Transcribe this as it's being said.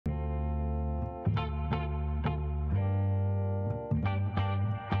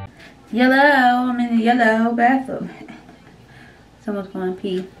Yellow. I'm in the yellow bathroom. Someone's going to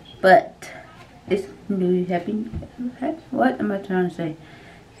pee, but it's what am I trying to say?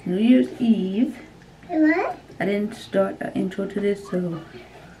 It's New Year's Eve. What? I didn't start an intro to this, so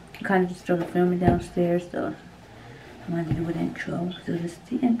I kind of just started filming downstairs, so I wanted to do an intro. So this is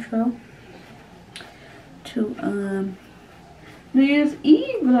the intro to New Year's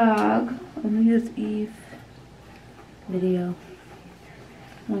Eve vlog, or New Year's Eve video.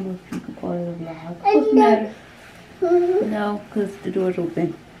 I don't know if you can call it a vlog. What's the matter? No, because the door's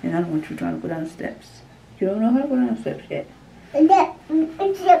open and I don't want you trying to go down the steps. You don't know how to go down the steps yet. Yeah,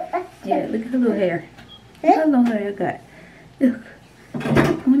 look at the little hair. Look how long hair I got. Look,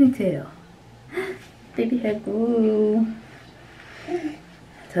 ponytail. Baby hair grew. I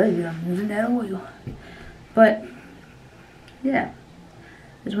tell you, I'm using that oil. But, yeah.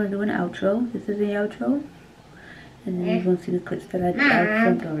 Just want to do an outro. This is the outro. And then you're going to see the clips that I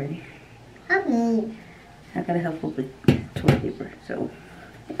filmed already. I gotta help with toilet paper. So,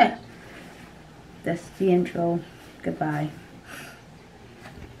 yeah. That's the intro. Goodbye.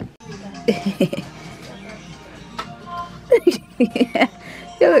 Yeah,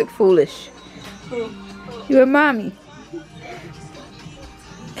 you look foolish. You a mommy.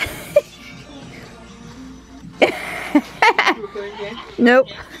 Nope.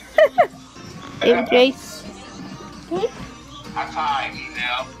 Hey, Jace. What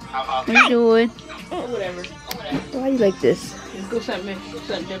you doing? Whatever. Why you like this? Let's go something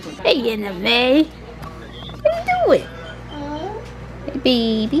different. Hey, Anime. What you doing? Hey,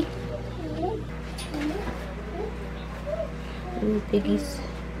 baby. Ooh, piggies.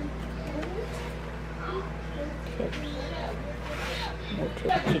 Chips. No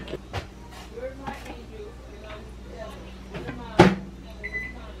chicken.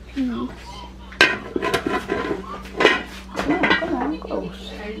 Peas. Come on, close.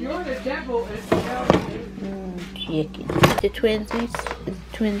 You're the devil. Chicken. The twinsies. The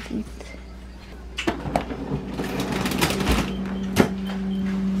twinsies.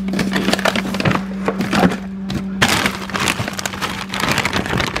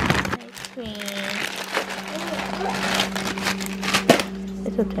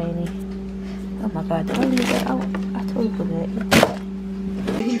 It's so tiny. Oh my god, don't leave that out. I totally forgot.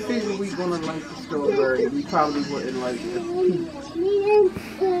 He figured we gonna like the strawberry. We probably wouldn't like the peach.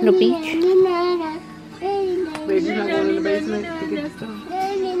 No beach? Baby, you're not going in the basement to get stuff?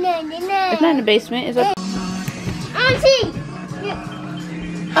 It's not in the basement. It's up. Auntie!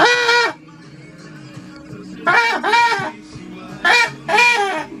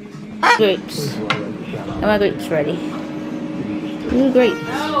 Grapes. Are my grapes ready? Ooh, grapes.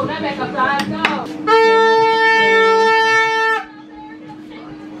 No, not back outside. No.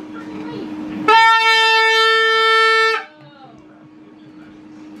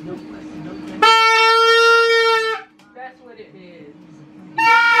 That's what it is.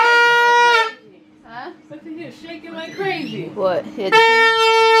 Huh? Something here shaking like crazy. What? Hit No,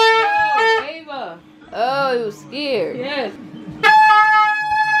 Ava. Oh, he was scared. Yes.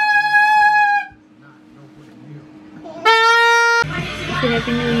 Say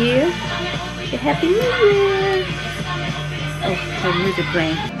Happy New Year. Say Happy New Year. Oh, her music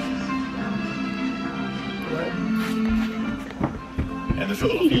playing. And the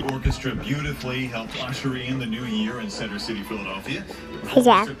Philadelphia Orchestra beautifully helped usher in the new year in Center City, Philadelphia.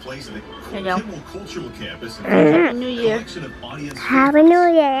 Yeah. Took place at the Hello. Kimmel Cultural Campus and Happy New a Year. collection of audience Happy New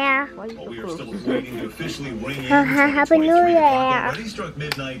Year. Why you While we so are close? still waiting to officially ring in Happy New 2023, the clock Year. already struck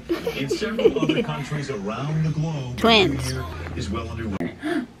midnight in several other countries around the globe. Twins. The new year is well underway.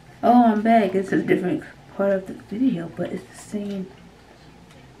 Oh, I'm back. It's a different part of the video, but it's the same.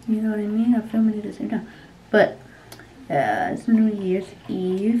 You know what I mean? I'm filming it at the same time. But it's New Year's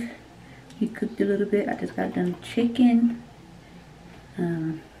Eve. We cooked a little bit. I just got done chicken.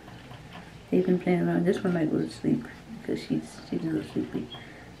 They've been playing around. This one might go to sleep because she's a little sleepy.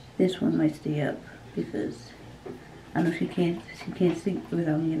 This one might stay up because I know she can't sleep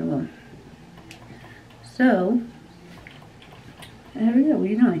without me in the room. So there we go. What are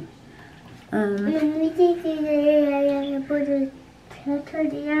you doing?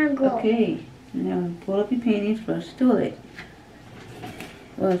 Okay. Now pull up your panties, flush the toilet.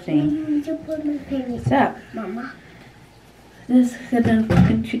 What I'm saying. Stop. Mama. This got done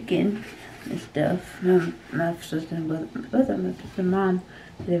cooking chicken and stuff. My sister and brother, my sister and mom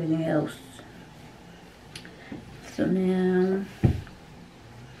did everything else. So now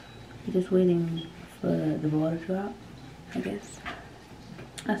we're just waiting for the water drop, I guess.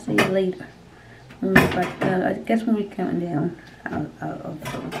 I'll see you later. When we I guess when we counting down, I'll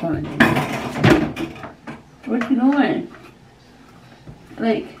record it. What you doing?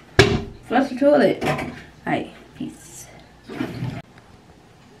 Like, Flush the toilet. Alright, peace.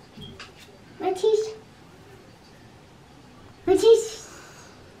 My teeth. My teeth.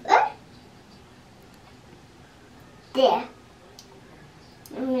 What? There.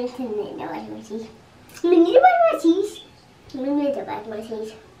 I'm going to make the white my teeth. I'm going to wipe my teeth. I'm going to wipe my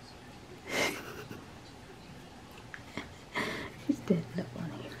teeth. She's dead up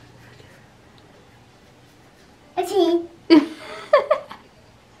on A teeth. here.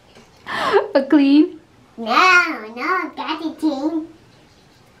 A clean. No, that's a teeth.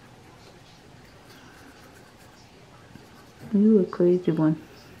 You a crazy one.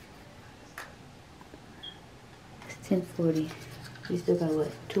 It's 10:40. We still got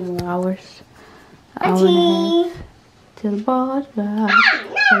what? 2 more hours? An hour and a half till the ball's drop.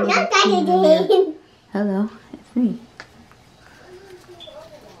 No, not that teeth. Hello, it's me.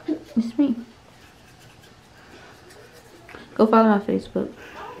 It's me. Go follow my Facebook.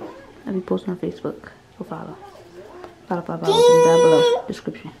 I'll be posting on Facebook. Go follow. Follow down below.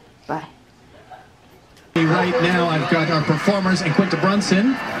 Description. Bye. Right now, I've got our performers and Quinta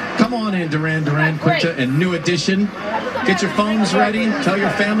Brunson. Come on in, Duran, Quinta, and New Edition. Get your phones ready. Tell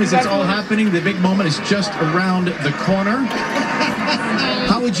your families it's all happening. The big moment is just around the corner.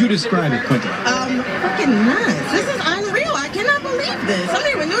 How would you describe it, Quinta? Freaking nuts. This is unreal. I cannot believe this. I'm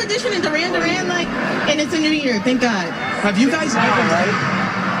here with New Edition and Duran, like, and it's a new year. Thank God. Have you guys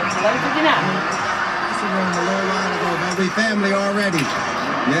ever We family already.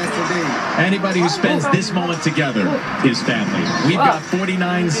 Yes, indeed. Anybody who spends this moment together is family. We've got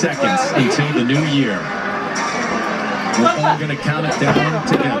 49 seconds until the new year. We're all going to count it down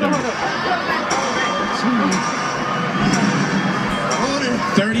together.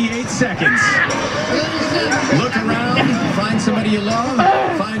 38 seconds. Look around, find somebody you love,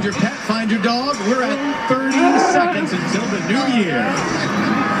 find your pet, find your dog. We're at 30 seconds until the new year.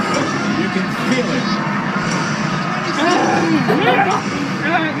 You can feel it.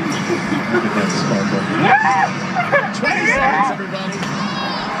 Look at that sparkle. 20 seconds, everybody.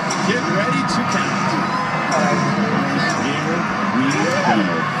 Get ready to count. Here we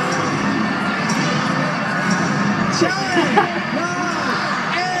go. 10, 9,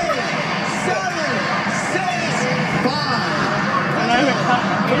 8, 7, 6, 5,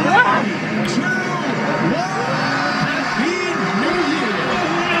 4, 3, 2, 1.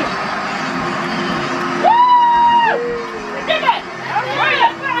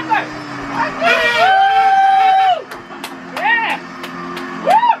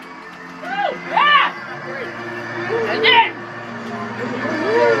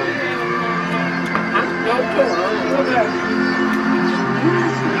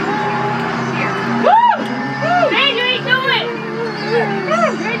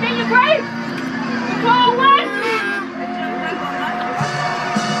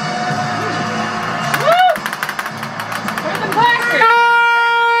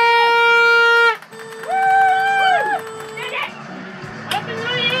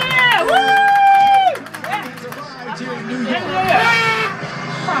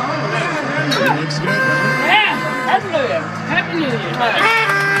 Happy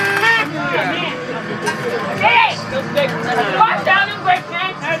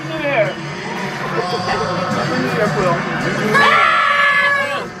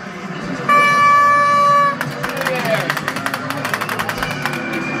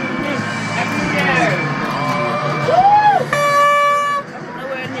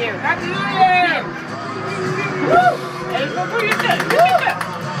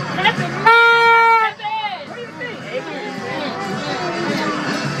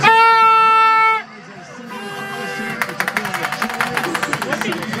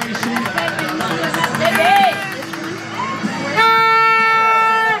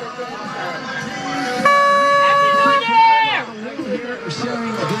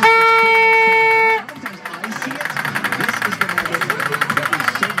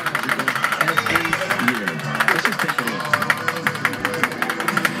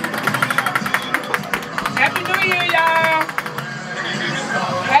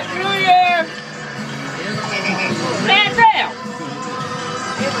New Year.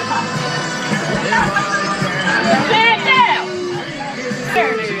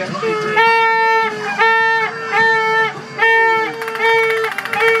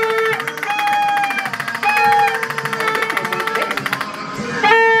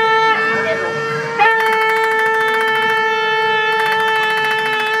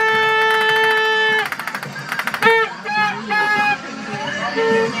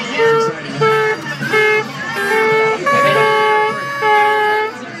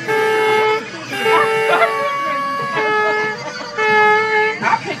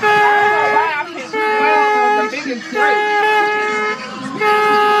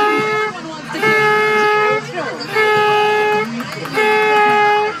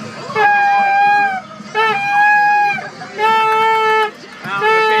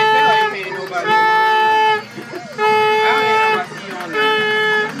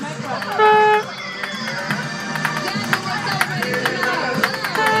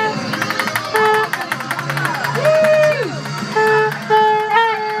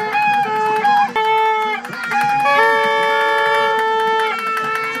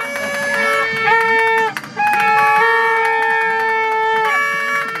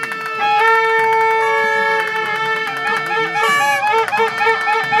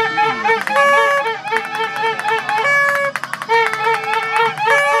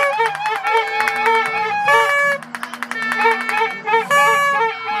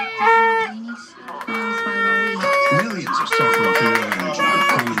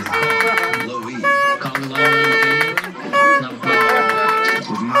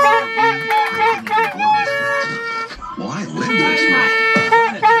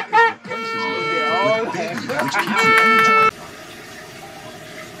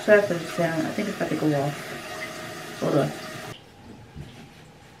 sorry for the sound. I think it's about to go off. Hold on.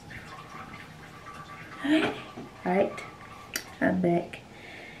 Alright. I'm back.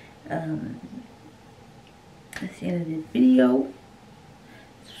 That's the end of this video.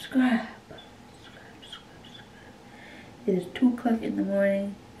 Subscribe. It is 2 o'clock in the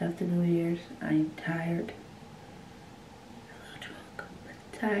morning after New Year's. I am tired. A little drunk, but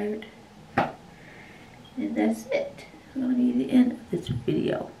tired. And that's it. It's going to be the end of this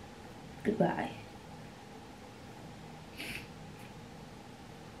video. Goodbye.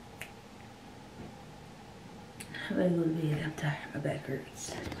 I'm going to go to bed. I'm tired. My back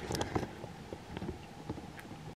hurts.